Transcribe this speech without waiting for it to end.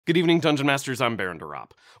Good evening, Dungeon Masters. I'm Baron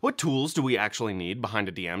Durop. What tools do we actually need behind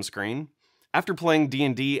a DM screen? After playing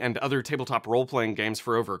D&D and other tabletop role-playing games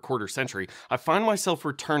for over a quarter century, I find myself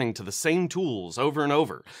returning to the same tools over and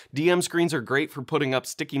over. DM screens are great for putting up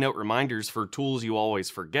sticky note reminders for tools you always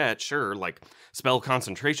forget, sure, like spell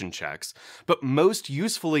concentration checks, but most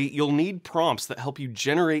usefully, you'll need prompts that help you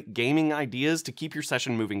generate gaming ideas to keep your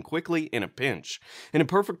session moving quickly in a pinch. In a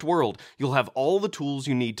perfect world, you'll have all the tools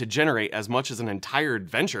you need to generate as much as an entire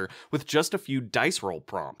adventure with just a few dice roll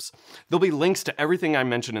prompts. There'll be links to everything I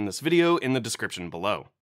mentioned in this video in the description below.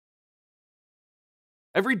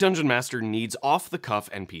 Every Dungeon Master needs off-the-cuff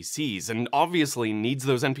NPCs, and obviously needs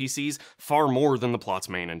those NPCs far more than the plot's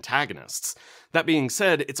main antagonists. That being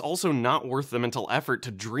said, it's also not worth the mental effort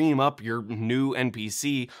to dream up your new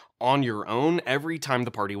NPC on your own every time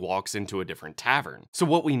the party walks into a different tavern. So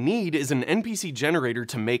what we need is an NPC generator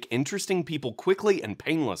to make interesting people quickly and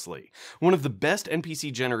painlessly. One of the best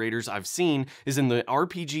NPC generators I've seen is in the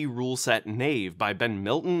RPG rule set Knave by Ben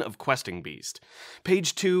Milton of Questing Beast.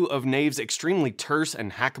 Page 2 of Knave's extremely terse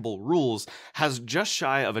and hackable rules has just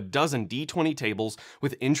shy of a dozen D20 tables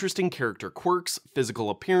with interesting character quirks,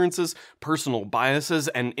 physical appearances, personal biases,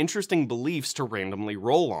 and interesting beliefs to randomly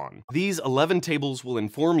roll on. These 11 tables will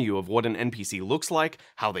inform you of what an NPC looks like,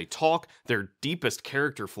 how they talk, their deepest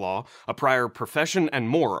character flaw, a prior profession, and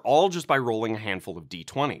more, all just by rolling a handful of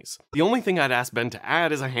D20s. The only thing I'd ask Ben to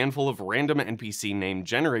add is a handful of random NPC name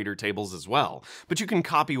generator tables as well, but you can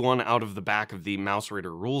copy one out of the back of the Mouse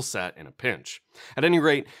Raider rule set in a pinch. At any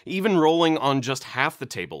rate, even rolling on just half the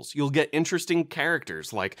tables, you'll get interesting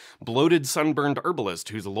characters like bloated sunburned herbalist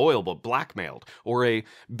who's loyal but blackmailed, or a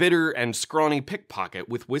bitter and scrawny pickpocket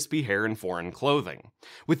with wispy hair and foreign clothing.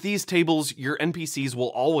 With these tables, your NPCs will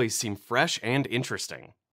always seem fresh and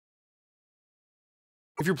interesting.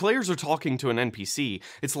 If your players are talking to an NPC,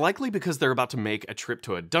 it's likely because they're about to make a trip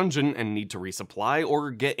to a dungeon and need to resupply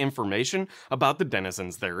or get information about the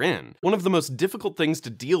denizens they're in. One of the most difficult things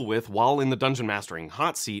to deal with while in the dungeon mastering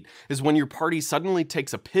hot seat is when your party suddenly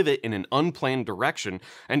takes a pivot in an unplanned direction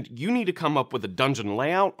and you need to come up with a dungeon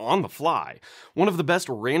layout on the fly. One of the best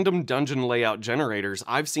random dungeon layout generators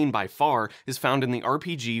I've seen by far is found in the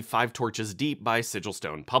RPG 5 Torches Deep by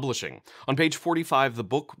Sigilstone Publishing. On page 45, the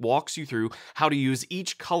book walks you through how to use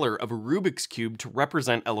each color of a Rubik's Cube to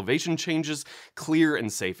represent elevation changes, clear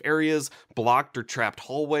and safe areas, blocked or trapped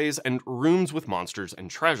hallways, and rooms with monsters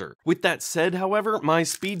and treasure. With that said, however, my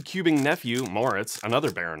speed cubing nephew, Moritz,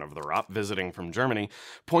 another Baron of the Rop visiting from Germany,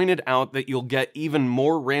 pointed out that you'll get even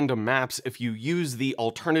more random maps if you use the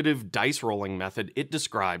alternative dice rolling method it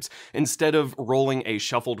describes instead of rolling a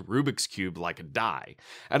shuffled Rubik's Cube like a die.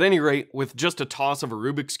 At any rate, with just a toss of a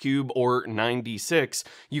Rubik's Cube or 9d6,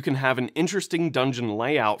 you can have an interesting dungeon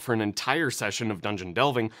layout for an entire session of dungeon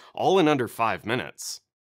delving, all in under 5 minutes.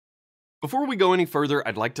 Before we go any further,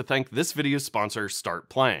 I'd like to thank this video's sponsor,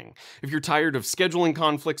 StartPlaying. If you're tired of scheduling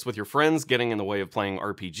conflicts with your friends getting in the way of playing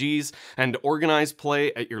RPGs, and organized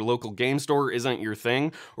play at your local game store isn't your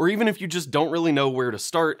thing, or even if you just don't really know where to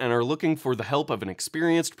start and are looking for the help of an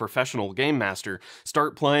experienced professional game master,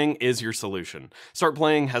 StartPlaying is your solution.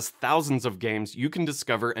 StartPlaying has thousands of games you can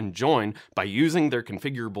discover and join by using their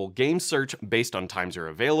configurable game search based on times you're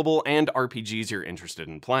available and RPGs you're interested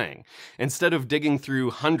in playing. Instead of digging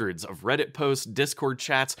through hundreds of Reddit posts, Discord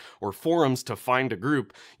chats, or forums to find a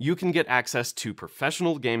group, you can get access to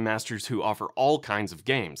professional game masters who offer all kinds of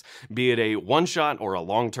games, be it a one-shot or a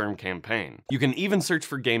long-term campaign. You can even search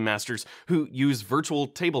for game masters who use virtual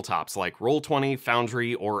tabletops like Roll20,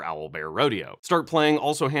 Foundry, or Owlbear Rodeo. StartPlaying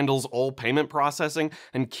also handles all payment processing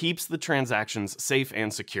and keeps the transactions safe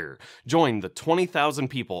and secure. Join the 20,000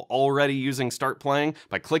 people already using StartPlaying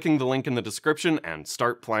by clicking the link in the description and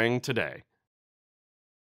start playing today.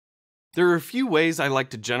 There are a few ways I like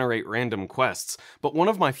to generate random quests, but one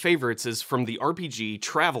of my favorites is from the RPG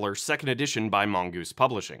Traveler 2nd Edition by Mongoose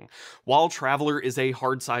Publishing. While Traveler is a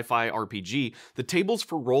hard sci-fi RPG, the tables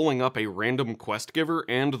for rolling up a random quest giver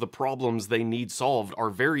and the problems they need solved are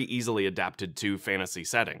very easily adapted to fantasy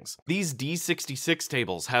settings. These D66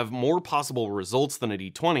 tables have more possible results than a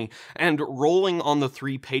D20, and rolling on the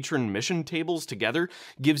 3 patron mission tables together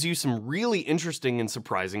gives you some really interesting and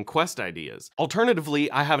surprising quest ideas.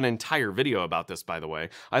 Alternatively, I have an entire entire video about this, by the way.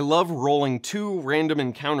 I love rolling 2 random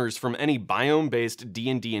encounters from any biome-based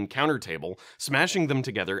D&D encounter table, smashing them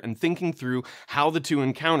together, and thinking through how the 2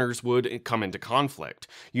 encounters would come into conflict.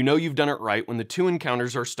 You know you've done it right when the 2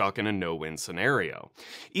 encounters are stuck in a no-win scenario.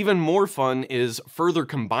 Even more fun is further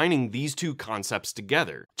combining these 2 concepts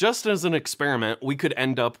together. Just as an experiment, we could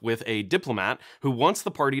end up with a diplomat who wants the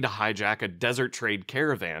party to hijack a desert trade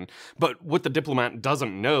caravan, but what the diplomat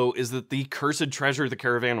doesn't know is that the cursed treasure the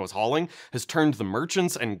caravan was hauling has turned the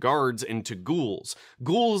merchants and guards into ghouls.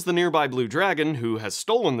 Ghouls, the nearby blue dragon who has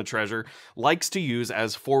stolen the treasure, likes to use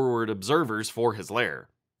as forward observers for his lair.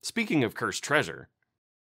 Speaking of cursed treasure,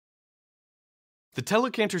 the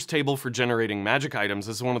Telecanter's table for generating magic items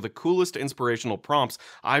is one of the coolest inspirational prompts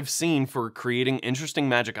I've seen for creating interesting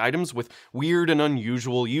magic items with weird and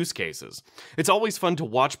unusual use cases. It's always fun to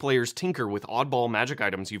watch players tinker with oddball magic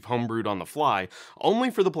items you've homebrewed on the fly,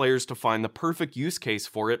 only for the players to find the perfect use case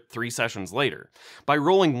for it 3 sessions later. By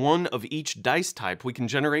rolling 1 of each dice type, we can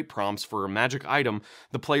generate prompts for a magic item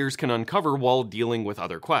the players can uncover while dealing with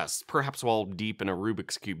other quests, perhaps while deep in a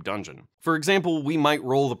Rubik's Cube dungeon. For example, we might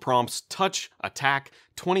roll the prompts touch, attack,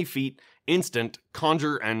 20 feet, instant,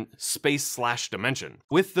 conjure, and space/dimension.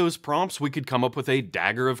 With those prompts, we could come up with a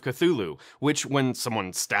Dagger of Cthulhu, which, when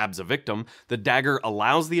someone stabs a victim, the dagger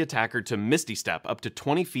allows the attacker to misty step up to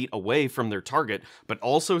 20 feet away from their target, but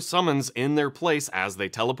also summons in their place as they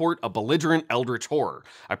teleport a belligerent eldritch horror.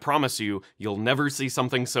 I promise you, you'll never see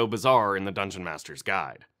something so bizarre in the Dungeon Master's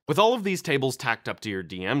Guide. With all of these tables tacked up to your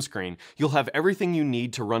DM screen, you'll have everything you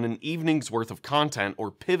need to run an evening's worth of content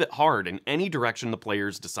or pivot hard in any direction the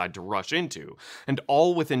players decide to rush into, and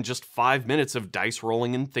all within just 5 minutes of dice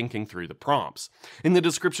rolling and thinking through the prompts. In the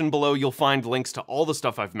description below, you'll find links to all the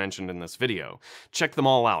stuff I've mentioned in this video. Check them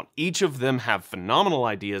all out. Each of them have phenomenal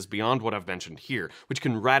ideas beyond what I've mentioned here, which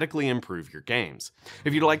can radically improve your games.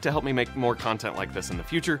 If you'd like to help me make more content like this in the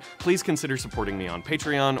future, please consider supporting me on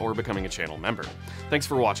Patreon or becoming a channel member. Thanks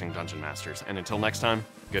for watching, Dungeon Masters, and until next time,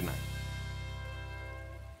 good night.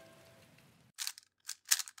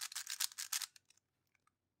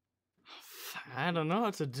 I don't know how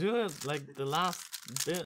to do it like the last bit.